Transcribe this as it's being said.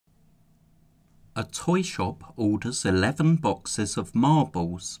A toy shop orders 11 boxes of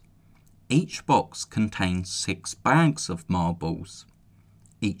marbles. Each box contains 6 bags of marbles.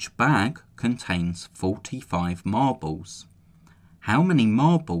 Each bag contains 45 marbles. How many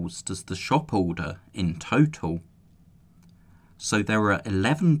marbles does the shop order in total? So there are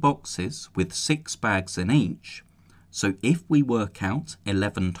 11 boxes with 6 bags in each. So if we work out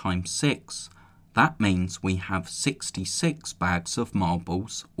 11 times 6, that means we have 66 bags of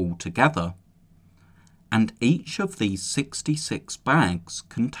marbles altogether. And each of these 66 bags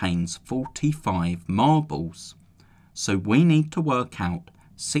contains 45 marbles. So we need to work out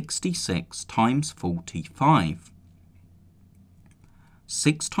 66 times 45.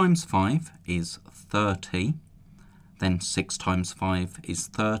 6 times 5 is 30. Then 6 times 5 is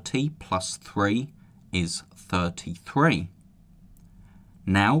 30 plus 3 is 33.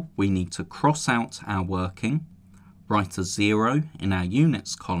 Now we need to cross out our working, write a 0 in our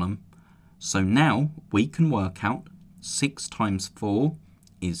units column. So now we can work out 6 times 4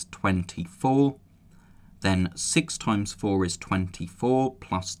 is 24. Then 6 times 4 is 24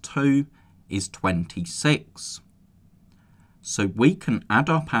 plus 2 is 26. So we can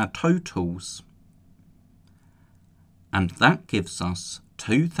add up our totals, and that gives us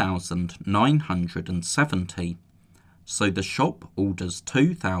 2,970. So the shop orders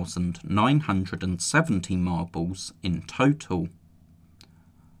 2,970 marbles in total.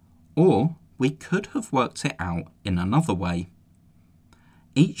 Or we could have worked it out in another way.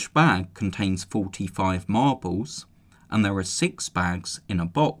 Each bag contains 45 marbles, and there are 6 bags in a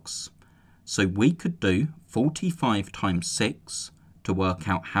box. So we could do 45 times 6 to work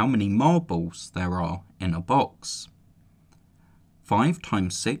out how many marbles there are in a box. 5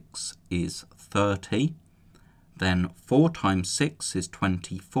 times 6 is 30. Then 4 times 6 is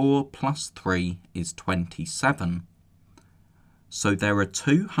 24 plus 3 is 27. So there are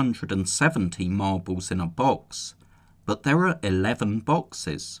 270 marbles in a box, but there are 11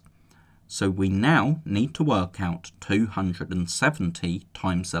 boxes. So we now need to work out 270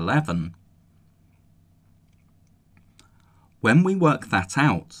 times 11. When we work that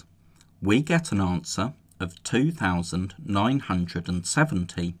out, we get an answer of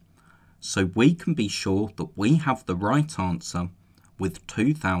 2,970. So we can be sure that we have the right answer with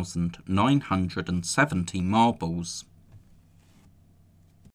 2,970 marbles.